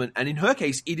weird element. And in her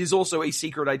case, it is also a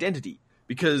secret identity,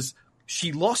 because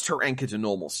she lost her anchor to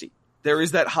normalcy. There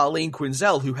is that Harleen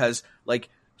Quinzel who has,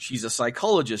 she's a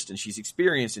psychologist and she's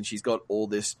experienced and she's got all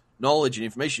this knowledge and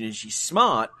information and she's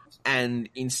smart. And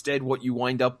instead what you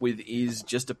wind up with is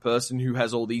just a person who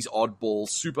has all these oddball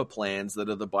super plans that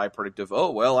are the byproduct of,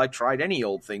 oh, well, I tried any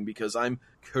old thing because I'm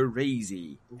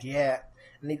crazy. Yeah.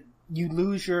 And you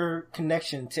lose your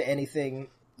connection to anything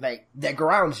that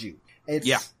grounds you.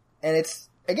 And it's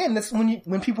again, that's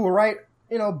when people write,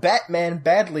 Batman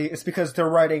badly, it's because they're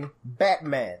writing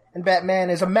Batman, and Batman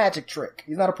is a magic trick.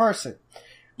 He's not a person.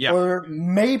 Yeah. Or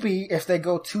maybe if they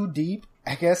go too deep,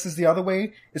 I guess is the other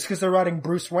way, it's because they're writing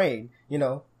Bruce Wayne,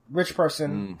 rich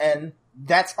person, and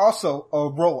that's also a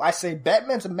role. I say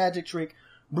Batman's a magic trick,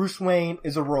 Bruce Wayne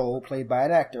is a role played by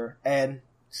an actor, and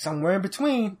somewhere in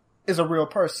between is a real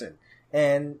person.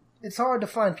 And it's hard to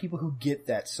find people who get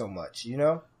that so much,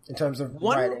 in terms of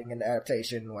writing and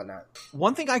adaptation and whatnot.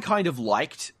 One thing I kind of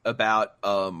liked about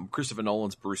Christopher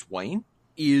Nolan's Bruce Wayne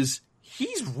is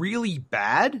he's really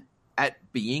bad at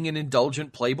being an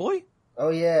indulgent playboy. Oh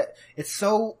yeah, it's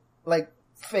so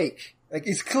fake.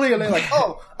 It's clearly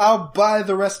oh, I'll buy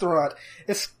the restaurant.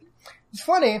 It's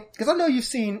funny because I know you've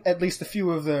seen at least a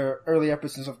few of the early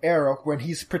episodes of Arrow when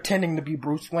he's pretending to be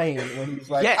Bruce Wayne when he's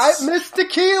like, yes. I miss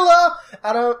tequila.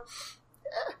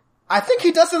 I think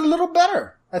he does it a little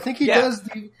better. I think he does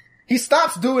he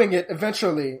stops doing it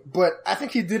eventually, but I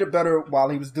think he did it better while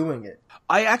he was doing it.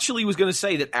 I actually was going to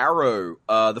say that Arrow,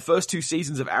 the first 2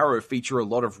 seasons of Arrow feature a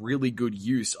lot of really good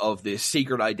use of this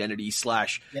secret identity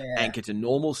 / anchor to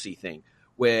normalcy thing,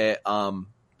 where,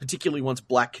 particularly once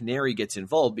Black Canary gets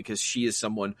involved, because she is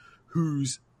someone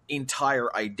whose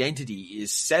entire identity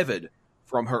is severed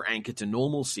from her anchor to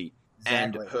normalcy.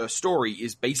 Exactly. And her story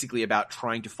is basically about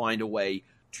trying to find a way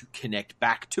to connect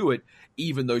back to it,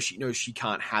 even though she knows she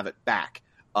can't have it back.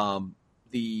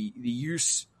 The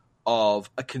use of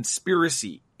a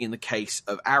conspiracy in the case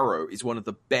of Arrow is one of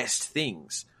the best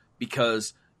things,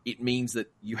 because it means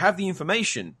that you have the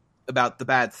information about the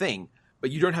bad thing,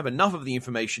 but you don't have enough of the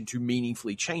information to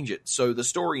meaningfully change it. So the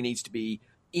story needs to be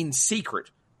in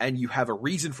secret, and you have a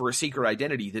reason for a secret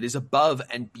identity that is above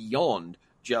and beyond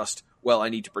just, well, I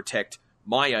need to protect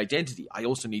my identity. I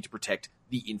also need to protect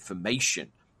the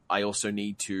information. I also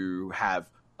need to have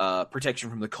protection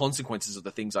from the consequences of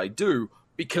the things I do,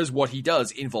 because what he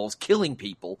does involves killing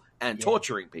people and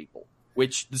torturing people,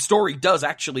 which the story does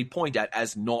actually point at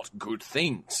as not good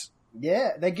things.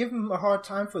 Yeah, they give him a hard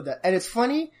time for that. And it's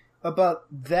funny about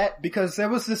that because there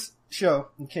was this show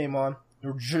that came on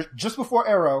just before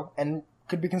Arrow and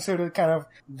could be considered kind of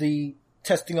the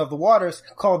testing of the waters,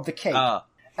 called The Cape.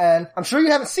 And I'm sure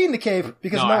you haven't seen The Cape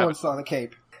because no one saw The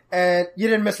Cape. And you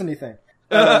didn't miss anything.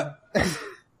 But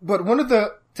one of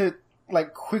to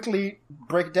quickly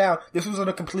break down, this was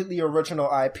a completely original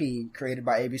IP created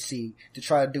by ABC to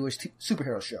try to do a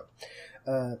superhero show.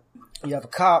 You have a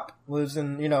cop, lives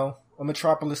in, a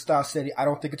metropolis-style city. I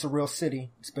don't think it's a real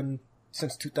city. It's been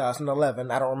since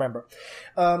 2011. I don't remember.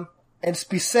 And it's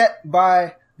beset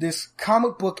by this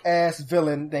comic book-ass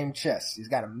villain named Chess. He's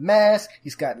got a mask.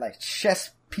 He's got, like,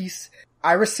 chess piece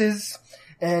irises.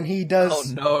 And he does...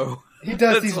 Oh, no. He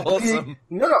does That's these awesome. big...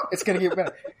 No, it's gonna get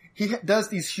better. He does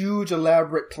these huge,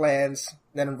 elaborate plans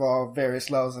that involve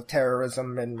various levels of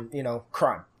terrorism and, you know,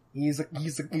 crime. He's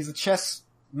a chess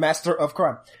master of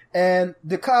crime. And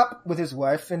the cop, with his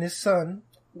wife and his son,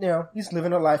 you know, he's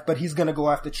living a life, but he's gonna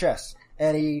go after Chess.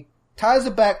 And he ties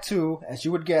it back to, as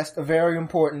you would guess, a very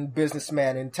important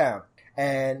businessman in town.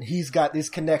 And he's got these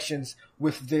connections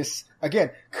with this, again,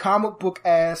 comic book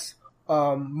ass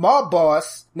mob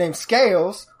boss named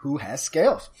Scales, who has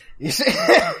scales. He's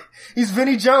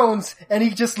Vinnie Jones, and he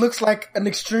just looks like an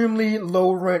extremely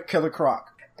low rent Killer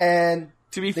Croc. And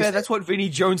to be fair, that's what Vinnie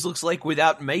Jones looks like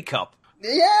without makeup.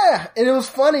 yeah, and it was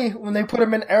funny when they put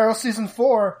him in Arrow season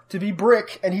 4 to be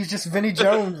Brick, and he's just Vinnie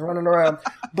Jones running around.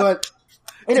 But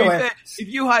anyway, To be fair, if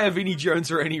you hire Vinnie Jones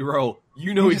for any role,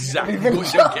 you know exactly Vinnie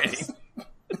what you're Jones. getting.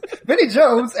 Vinnie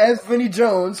Jones as Vinnie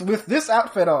Jones with this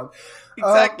outfit on.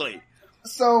 Exactly.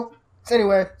 So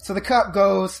anyway, so the cop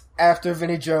goes after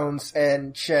Vinnie Jones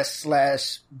and Chess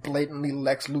 / blatantly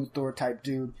Lex Luthor type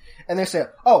dude. And they say,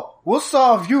 oh, we'll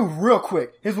solve you real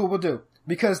quick. Here's what we'll do.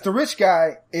 Because the rich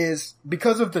guy is,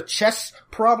 because of the chess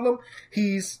problem,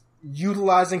 he's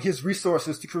utilizing his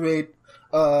resources to create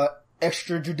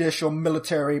extrajudicial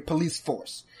military police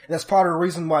force. And that's part of the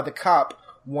reason why the cop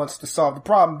wants to solve the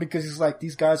problem, because he's like,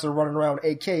 these guys are running around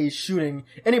AKs shooting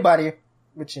anybody,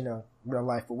 which, you know, real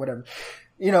life or whatever,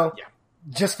 you know,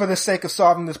 just for the sake of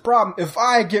solving this problem. If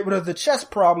I get rid of the chess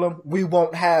problem, we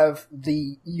won't have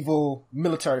the evil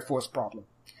military force problem.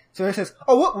 So he says,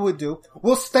 oh, what we'll do,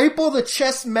 we'll staple the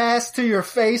chess mask to your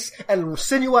face and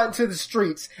send you out into the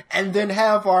streets and then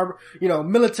have our, you know,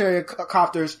 military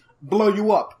copters blow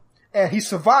you up. And he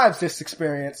survives this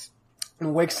experience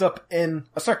and wakes up in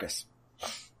a circus.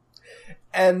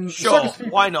 And Sure, circus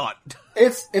people, why not?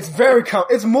 it's very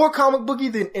it's more comic booky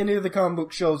than any of the comic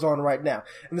book shows on right now.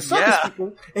 And the circus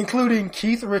people, including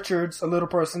Keith Richards, a little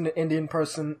person, an Indian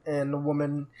person, and a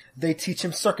woman, they teach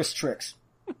him circus tricks.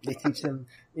 They teach him,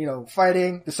 you know,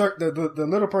 fighting. The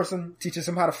little person teaches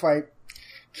him how to fight.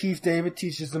 Keith David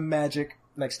teaches him magic,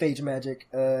 like stage magic.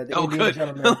 The Indian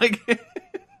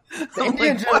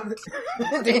gentleman.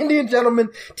 The Indian gentleman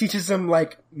teaches him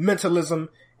like mentalism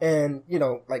and, you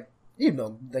know, like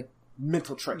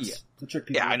mental tricks to trick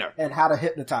people. Yeah, I know. And how to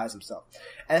hypnotize himself.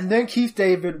 And then Keith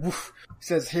David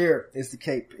says, here is the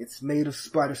cape. It's made of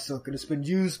spider silk and it's been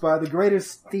used by the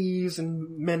greatest thieves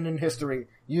and men in history.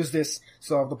 Use this,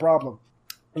 solve the problem.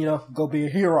 You know, go be a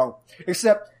hero.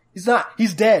 Except he's not.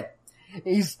 He's dead.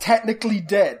 He's technically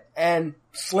dead and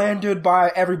slandered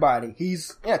by everybody.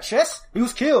 Chess, he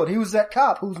was killed. He was that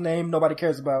cop whose name nobody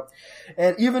cares about.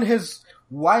 And even his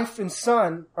wife and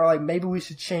son are like, maybe we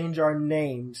should change our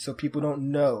name so people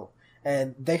don't know.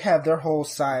 And they have their whole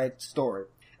side story.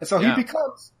 And so he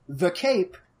becomes the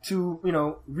Cape to, you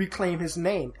know, reclaim his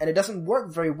name. And it doesn't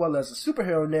work very well as a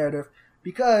superhero narrative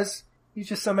because he's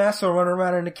just some asshole running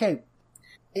around in a cape.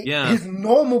 His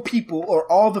normal people are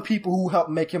all the people who help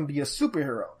make him be a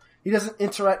superhero. He doesn't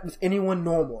interact with anyone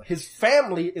normal. His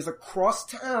family is across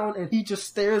town and he just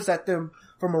stares at them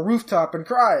from a rooftop and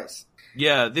cries.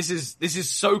 Yeah, this is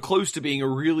so close to being a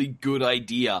really good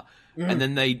idea, and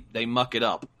then they muck it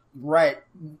up. Right.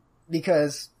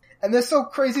 And there's so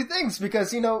crazy things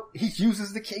because, you know, he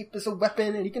uses the cape as a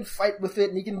weapon and he can fight with it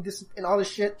and he can and all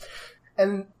this shit.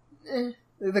 And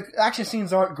the action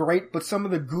scenes aren't great, but some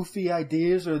of the goofy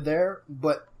ideas are there.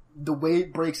 But the way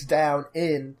it breaks down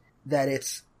in that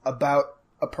it's about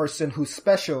a person who's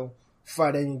special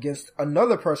fighting against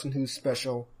another person who's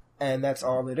special, and that's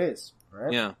all it is,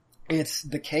 right? Yeah. It's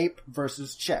the Cape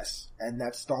versus Chess, and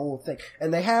that's the whole thing.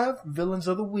 And they have villains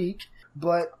of the week,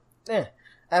 but,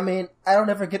 I mean, I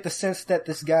don't ever get the sense that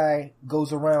this guy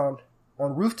goes around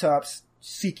on rooftops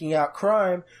seeking out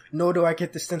crime, nor do I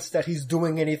get the sense that he's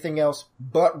doing anything else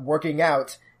but working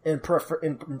out in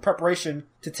preparation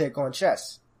to take on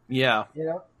Chess. Yeah. You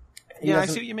know? Yeah, I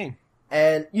see what you mean.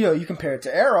 And, you know, you compare it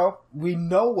to Arrow, we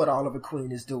know what Oliver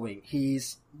Queen is doing.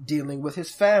 He's dealing with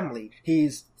his family.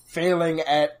 He's failing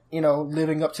at, you know,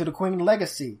 living up to the Queen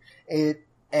legacy.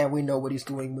 And we know what he's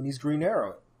doing when he's Green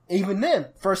Arrow. Even then,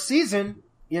 first season,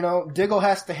 you know, Diggle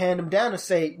has to hand him down and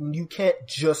say, you can't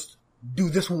just do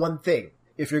this one thing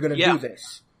if you're gonna do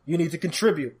this. You need to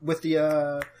contribute with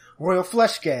the, Royal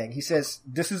Flesh Gang. He says,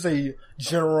 this is a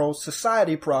general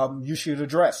society problem you should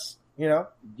address, you know?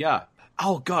 Yeah.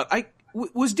 Oh god,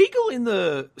 Was Deagle in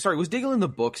the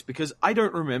books? Because I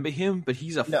don't remember him, but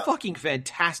he's a No. fucking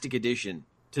fantastic addition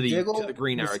to the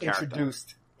Green Arrow was character.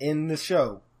 introduced in the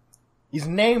show. He's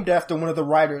named after one of the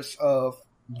writers of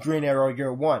Green Arrow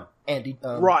Year One, Andy.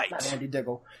 Right. Not Andy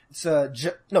Diggle. It's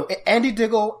Andy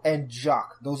Diggle and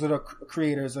Jock. Those are the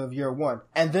creators of Year One,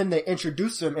 and then they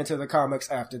introduced him into the comics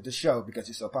after the show because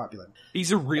he's so popular.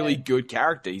 He's a really good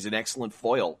character. He's an excellent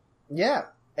foil. Yeah,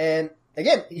 and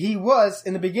again, he was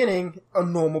in the beginning a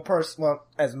normal person. Well,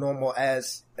 as normal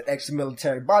as an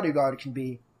ex-military bodyguard can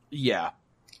be. Yeah.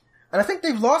 And I think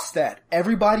they've lost that.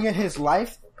 Everybody in his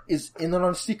life is in on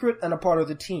a secret and a part of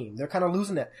the team. They're kind of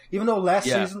losing that. Even though last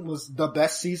season was the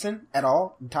best season at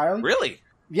all, entirely. Really?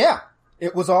 Yeah.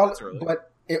 It was all, That's early.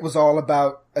 but it was all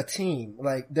about a team.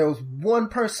 Like, there was one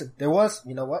person. You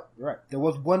know what? You're right. There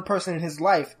was one person in his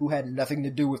life who had nothing to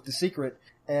do with the secret,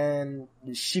 and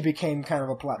she became kind of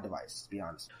a plot device, to be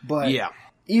honest. But Yeah.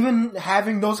 even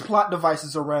having those plot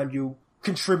devices around you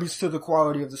contributes to the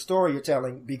quality of the story you're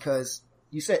telling, because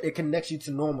you said it connects you to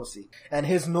normalcy. And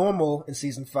his normal in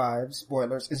season 5,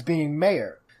 spoilers, is being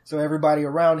mayor. So everybody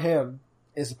around him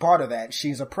is a part of that.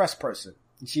 She's a press person.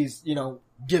 And she's,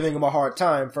 giving him a hard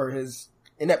time for his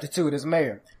ineptitude as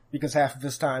mayor, because half of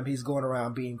his time he's going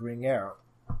around being Green Arrow.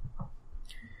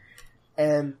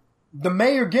 And the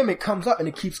mayor gimmick comes up and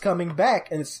it keeps coming back,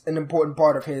 and it's an important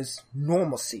part of his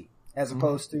normalcy, as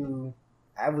opposed to,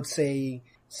 I would say,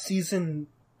 season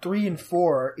 3 and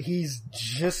 4, he's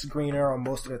just Green Arrow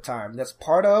most of the time. That's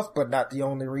part of, but not the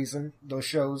only reason those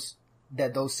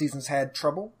seasons had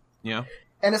trouble. Yeah.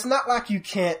 And it's not like you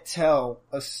can't tell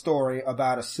a story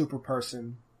about a super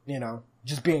person,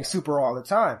 just being super all the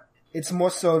time. It's more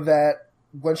so that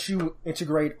once you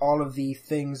integrate all of the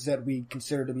things that we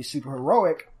consider to be super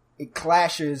heroic, it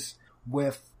clashes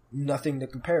with nothing to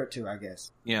compare it to, I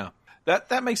guess. Yeah.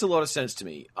 That makes a lot of sense to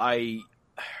me.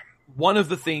 One of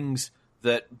the things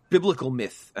that biblical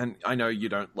myth, and I know you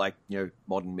don't like,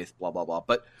 modern myth, blah, blah, blah,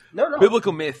 but No.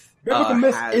 biblical myth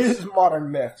is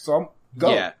modern myth, so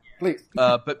go. Yeah. Please.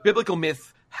 But biblical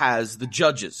myth has the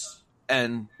judges.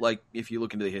 And, if you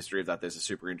look into the history of that, there's a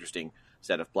super interesting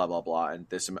set of blah, blah, blah, and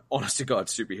there's some honest-to-God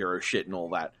superhero shit and all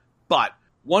that. But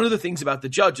one of the things about the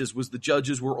judges was the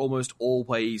judges were almost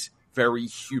always very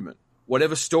human.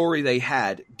 Whatever story they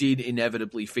had did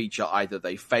inevitably feature either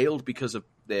they failed because of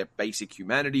their basic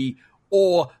humanity,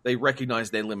 or they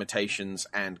recognized their limitations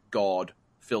and God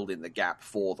filled in the gap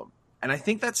for them. And I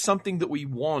think that's something that we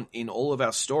want in all of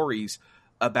our stories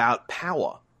about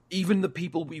power. Even the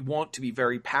people we want to be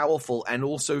very powerful and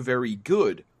also very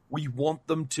good, we want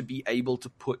them to be able to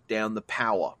put down the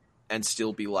power and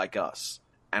still be like us.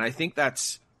 And I think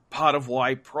that's part of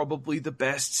why probably the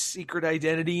best secret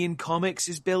identity in comics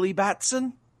is Billy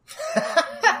Batson.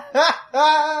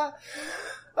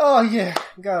 Oh yeah,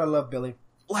 gotta love Billy.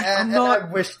 I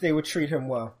wish they would treat him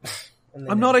well.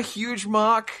 I'm not a huge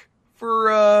mark for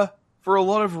a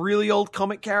lot of really old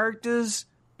comic characters,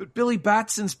 but Billy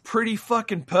Batson's pretty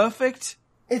fucking perfect.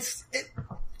 It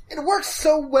works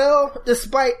so well,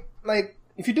 despite,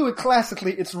 if you do it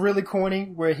classically, it's really corny,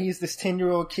 where he's this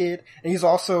 10-year-old kid, and he's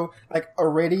also, a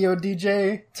radio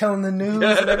DJ telling the news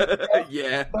and everything.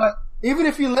 Yeah. But even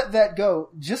if you let that go,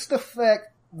 just the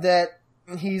fact that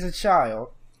he's a child,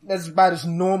 that's about as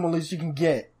normal as you can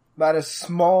get, about as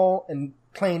small and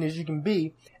plain as you can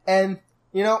be, and,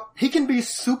 he can be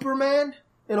Superman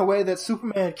in a way that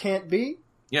Superman can't be.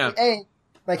 Yeah. And,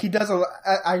 he does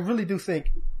I really do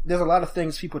think there's a lot of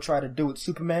things people try to do with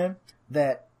Superman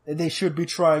that they should be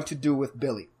trying to do with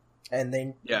Billy. And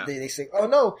they say, oh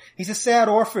no, he's a sad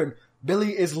orphan.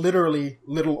 Billy is literally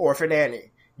Little Orphan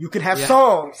Annie. You could have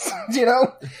songs,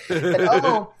 And,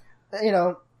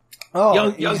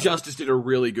 Young Justice did a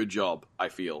really good job, I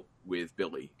feel, with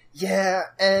Billy. Yeah,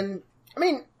 and,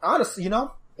 honestly,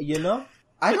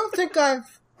 I don't think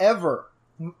I've ever,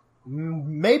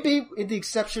 maybe in the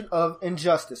exception of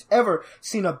Injustice, ever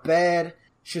seen a bad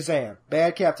Shazam,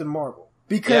 bad Captain Marvel.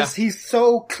 Because he's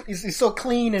so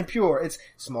clean and pure. It's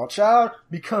small child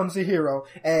becomes a hero,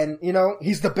 and,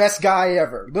 he's the best guy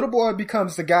ever. Little boy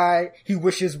becomes the guy he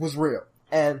wishes was real.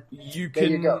 And you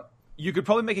go. You could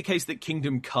probably make a case that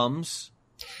Kingdom Comes,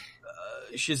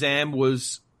 Shazam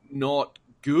was not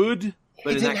good,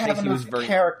 but in that case he was very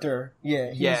character.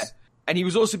 Yeah. And he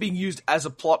was also being used as a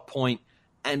plot point,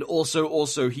 and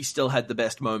also he still had the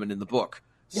best moment in the book.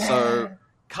 Yeah. So,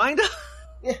 kinda.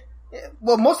 Yeah.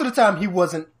 Well, most of the time he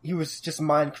wasn't. He was just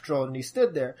mind controlled, and he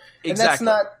stood there. And exactly.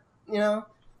 that's not,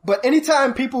 But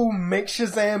anytime people make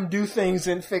Shazam do things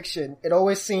in fiction, it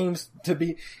always seems to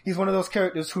be he's one of those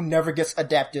characters who never gets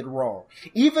adapted wrong.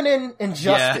 Even in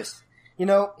Injustice,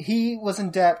 he was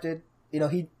adapted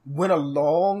he went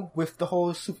along with the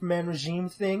whole Superman regime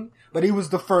thing, but he was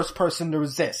the first person to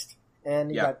resist, and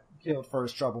he got killed for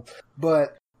his trouble.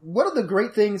 But one of the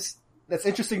great things that's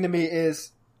interesting to me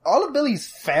is all of Billy's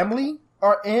family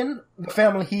are in. The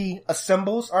family he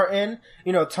assembles are in.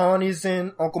 Tawny's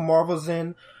in, Uncle Marvel's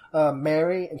in,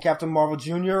 Mary and Captain Marvel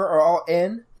Jr. are all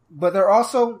in. But they're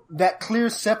also that clear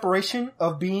separation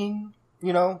of being,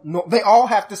 they all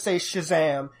have to say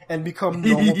Shazam and become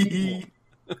normal people.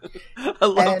 I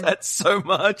love that so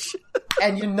much.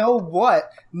 And you know what?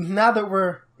 Now that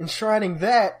we're enshrining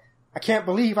that, I can't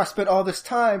believe I spent all this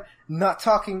time not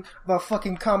talking about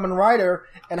fucking Kamen Rider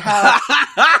and how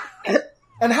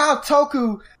and how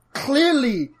Toku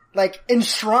clearly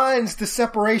enshrines the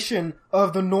separation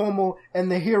of the normal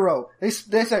and the hero. They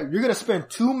say you're gonna spend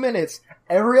 2 minutes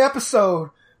every episode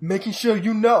making sure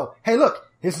hey look,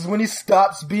 this is when he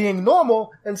stops being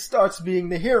normal and starts being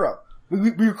the hero.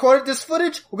 We recorded this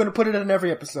footage, we're gonna put it in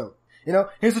every episode.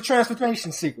 Here's a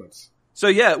transformation sequence. So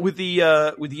yeah, with the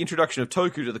introduction of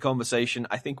Toku to the conversation,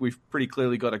 I think we've pretty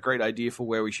clearly got a great idea for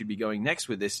where we should be going next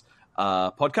with this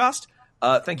podcast.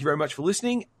 Thank you very much for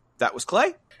listening. That was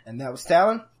Clay. And that was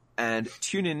Talon. And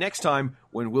tune in next time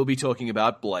when we'll be talking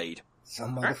about Blade.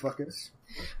 Some motherfuckers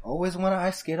always want to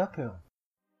ice skate uphill.